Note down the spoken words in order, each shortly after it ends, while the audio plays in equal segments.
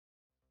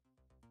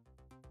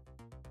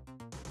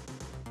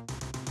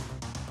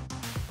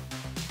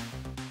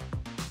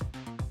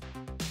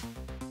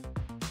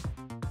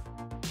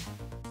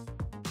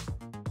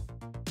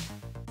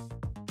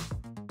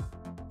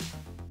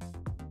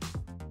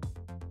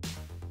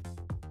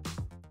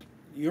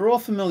You're all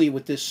familiar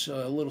with this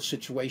little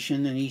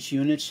situation, and these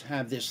units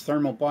have this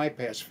thermal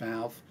bypass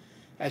valve.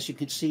 As you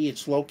can see,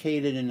 it's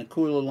located in the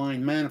cooler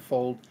line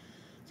manifold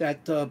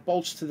that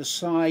bolts to the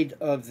side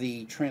of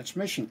the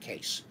transmission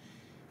case.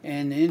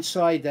 And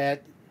inside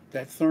that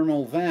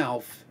thermal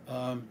valve,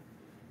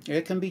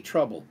 there can be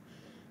trouble.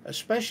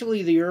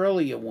 Especially the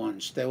earlier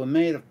ones. They were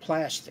made of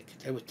plastic.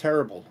 They were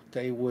terrible.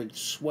 They would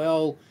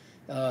swell,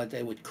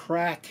 they would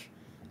crack.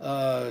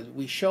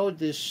 We showed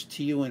this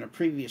to you in a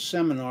previous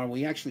seminar.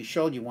 We actually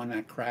showed you one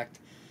that cracked.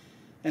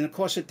 And of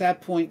course, at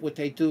that point, what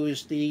they do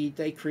is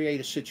they create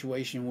a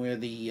situation where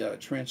the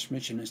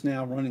transmission is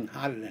now running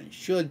hotter than it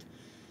should.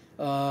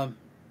 So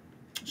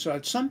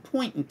at some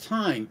point in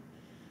time,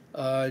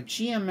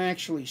 GM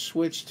actually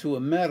switched to a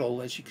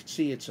metal. As you can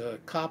see, it's a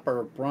copper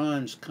or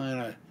bronze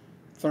kind of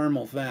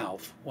thermal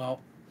valve. Well,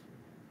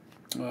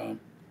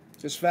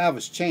 this valve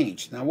has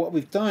changed. Now what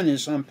we've done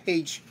is on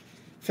page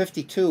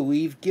 52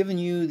 we've given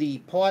you the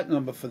part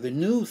number for the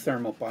new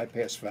thermal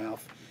bypass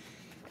valve,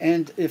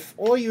 and if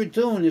all you're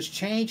doing is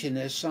changing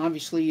this,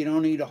 obviously you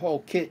don't need a whole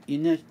kit.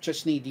 You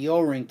just need the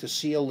O-ring to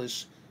seal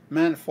this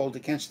manifold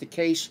against the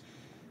case.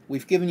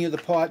 We've given you the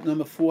part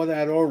number for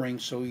that O-ring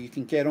so you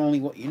can get only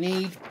what you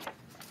need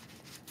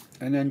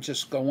and then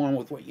just go on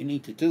with what you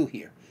need to do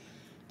here.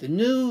 The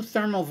new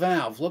thermal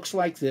valve looks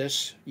like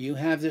this. You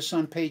have this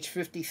on page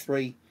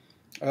 53.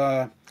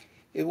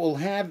 It will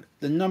have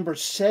the number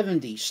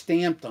 70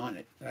 stamped on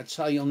it. That's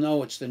how you'll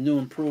know it's the new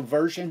improved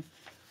version.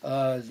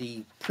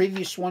 The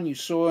previous one you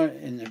saw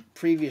in the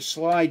previous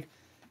slide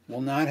will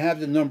not have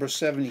the number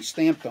 70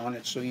 stamped on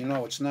it, so you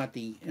know it's not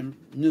the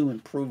new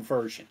improved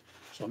version.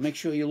 So make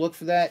sure you look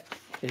for that.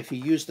 If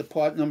you use the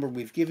part number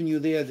we've given you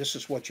there, this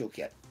is what you'll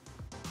get.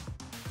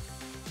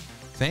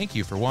 Thank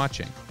you for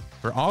watching.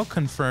 For all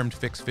confirmed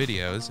fix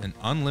videos and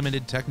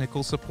unlimited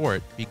technical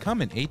support,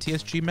 become an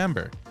ATSG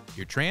member,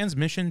 your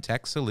transmission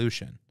tech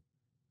solution.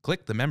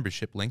 Click the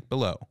membership link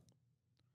below.